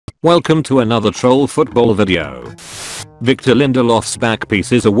Welcome to another troll football video. Victor Lindelof's back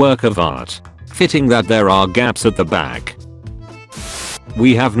piece is a work of art. Fitting that there are gaps at the back.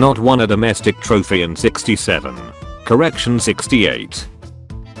 We have not won a domestic trophy in 67. Correction 68.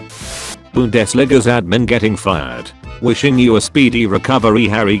 Bundesliga's admin getting fired. Wishing you a speedy recovery,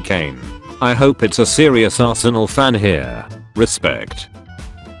 Harry Kane. I hope it's a serious Arsenal fan here. Respect.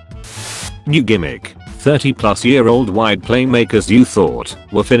 New gimmick. 30-plus-year-old wide playmakers you thought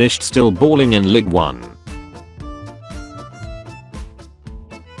were finished still balling in League One.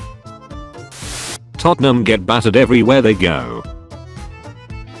 Tottenham get battered everywhere they go.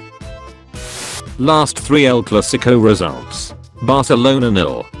 Last 3 El Clasico results. Barcelona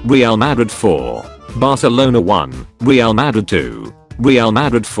 0, Real Madrid 4. Barcelona 1, Real Madrid 2. Real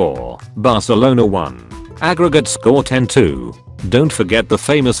Madrid 4, Barcelona 1. Aggregate score 10-2. Don't forget the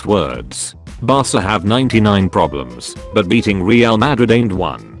famous words. Barca have 99 problems, but beating Real Madrid ain't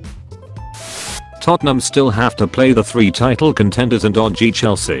one. Tottenham still have to play the 3 title contenders and dodgy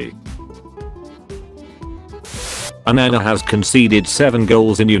Chelsea. Onana has conceded 7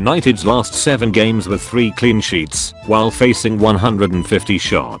 goals in United's last 7 games with 3 clean sheets, while facing 150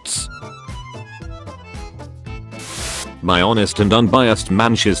 shots. My honest and unbiased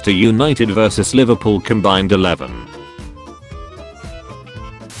Manchester United vs Liverpool combined 11.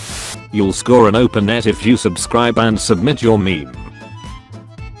 You'll score an open net if you subscribe and submit your meme.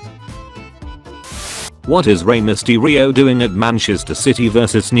 What is Rey Mysterio doing at Manchester City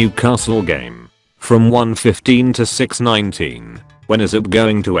vs Newcastle game? From 1:15 to 6:19. When is it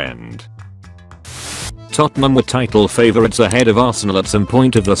going to end? Tottenham were title favourites ahead of Arsenal at some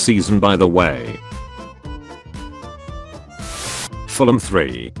point of the season, by the way. Fulham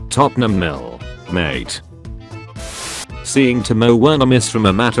 3, Tottenham 0, mate. Seeing Werner miss from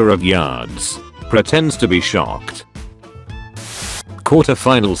a matter of yards. Pretends to be shocked.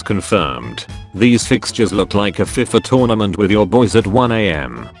 Quarterfinals confirmed. These fixtures look like a FIFA tournament with your boys at 1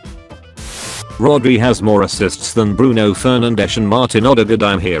 AM. Rodri has more assists than Bruno Fernandes and Martin Odegaard,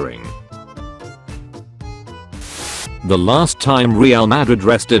 I'm hearing. The last time Real Madrid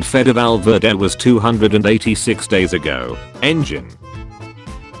rested Fede Valverde was 286 days ago. Engine.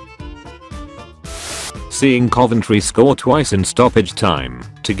 Seeing Coventry score twice in stoppage time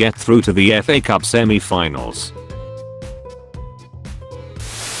to get through to the FA Cup semi-finals.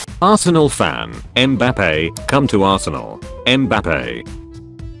 Arsenal fan, Mbappe, come to Arsenal, Mbappe.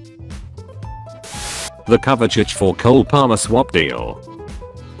 The Kovacic for Cole Palmer swap deal.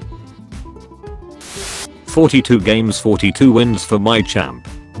 42 games, 42 wins for my champ.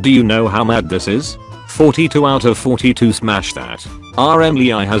 Do you know how mad this is? 42 out of 42, smash that.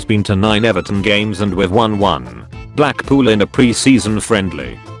 RMLI has been to 9 Everton games and we've won 1. Blackpool in a pre-season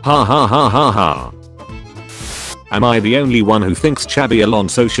friendly. Ha ha ha ha ha. Am I the only one who thinks Xabi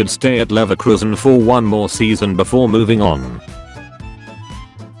Alonso should stay at Leverkusen for 1 more season before moving on?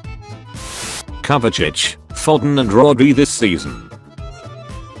 Kovacic, Foden and Rodri this season.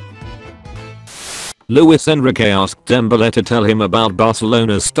 Luis Enrique asked Dembele to tell him about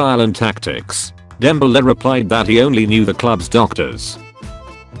Barcelona's style and tactics. Dembele replied that he only knew the club's doctors.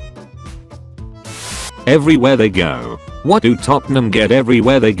 Everywhere they go. What do Tottenham get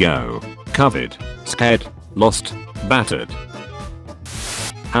everywhere they go? Covered, scared, lost, battered.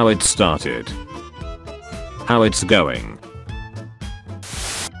 How it started. How it's going.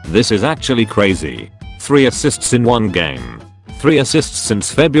 This is actually crazy. 3 assists in 1 game. 3 assists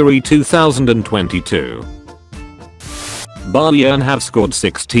since February 2022. Bayern have scored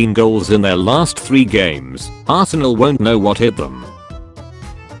 16 goals in their last 3 games. Arsenal won't know what hit them.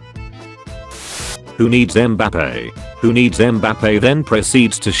 Who needs Mbappe? Who needs Mbappe then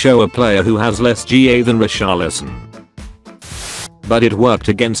proceeds to show a player who has less GA than Richarlison. But it worked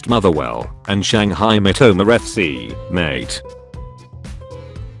against Motherwell and Shanghai Mitoma FC, mate.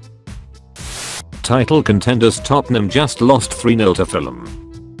 Title contenders Tottenham just lost 3-0 to Fulham.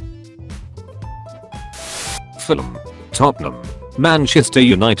 Fulham, Tottenham, Manchester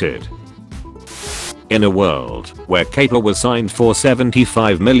United. In a world where Kepa was signed for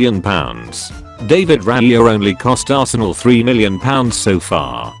 £75 million, David Raya only cost Arsenal £3 million so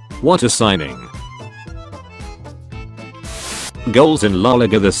far. What a signing. Goals in La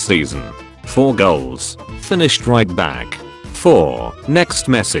Liga this season. 4 goals. Finished right back. 4. Next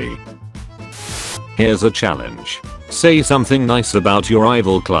Messi. Here's a challenge. Say something nice about your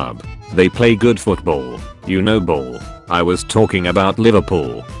rival club. They play good football. You know ball. I was talking about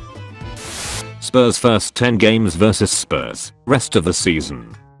Liverpool. Spurs first 10 games versus Spurs. Rest of the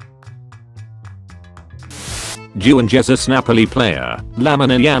season. Juan Jesus Napoli player,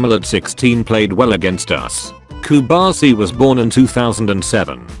 Lamine Yamal at 16 played well against us. Kubasi was born in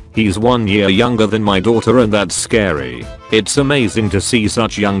 2007. He's 1 year younger than my daughter and that's scary. It's amazing to see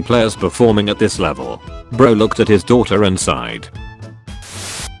such young players performing at this level. Bro looked at his daughter and sighed.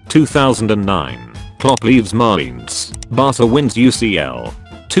 2009. Klopp leaves Mainz. Barca wins UCL.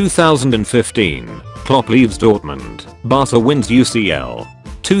 2015. Klopp leaves Dortmund. Barca wins UCL.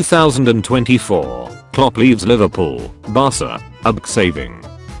 2024. Klopp leaves Liverpool. Barca. Saving.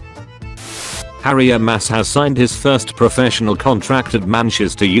 Harry Mas has signed his first professional contract at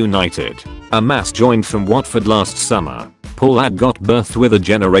Manchester United. Mas joined from Watford last summer. Paul had got birthed with a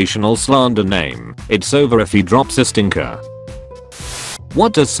generational slander name. It's over if he drops a stinker.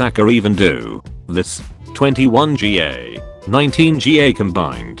 What does Saka even do? This 21 GA, 19 GA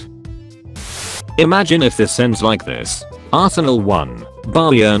combined. Imagine if this ends like this. Arsenal 1,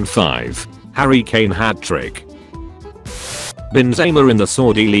 Bayern 5, Harry Kane hat-trick. Benzema in the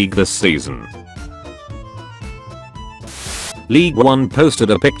Saudi League this season. League One posted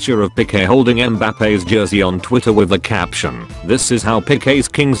a picture of Piqué holding Mbappe's jersey on Twitter with the caption, "This is how Piqué's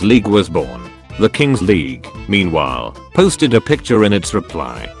Kings League was born." The Kings League, meanwhile, posted a picture in its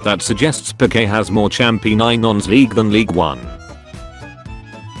reply that suggests Piqué has more Champions League than League One.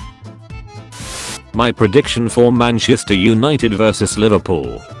 My prediction for Manchester United vs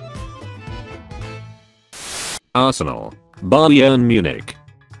Liverpool. Arsenal. Bayern Munich.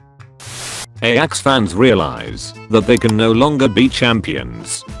 Ajax fans realize that they can no longer be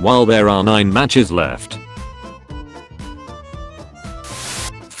champions while there are 9 matches left.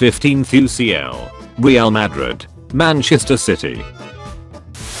 15th UCL. Real Madrid. Manchester City.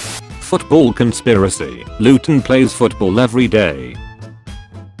 Football conspiracy. Luton plays football every day.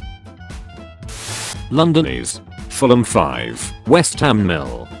 Londonese. Fulham 5. West Ham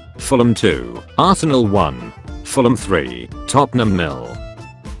 0. Fulham 2. Arsenal 1. Fulham 3. Tottenham 0.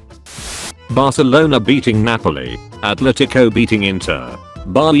 Barcelona beating Napoli. Atletico beating Inter.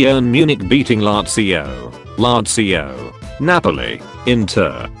 Bayern Munich beating Lazio. Napoli.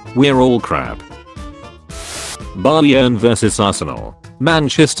 Inter. We're all crap. Bayern vs Arsenal.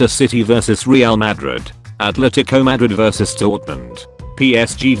 Manchester City vs Real Madrid. Atletico Madrid vs Dortmund.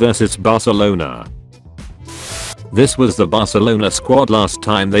 PSG vs Barcelona. This was the Barcelona squad last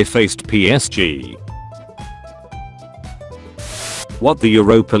time they faced PSG. What the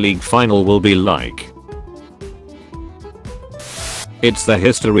Europa League final will be like. It's the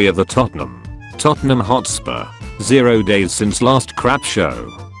history of the Tottenham Hotspur. 0 days since last crap show.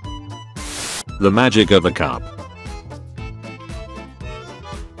 The magic of the cup.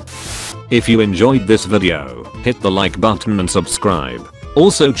 If you enjoyed this video, hit the like button and subscribe.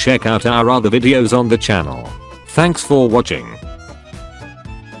 Also check out our other videos on the channel. Thanks for watching.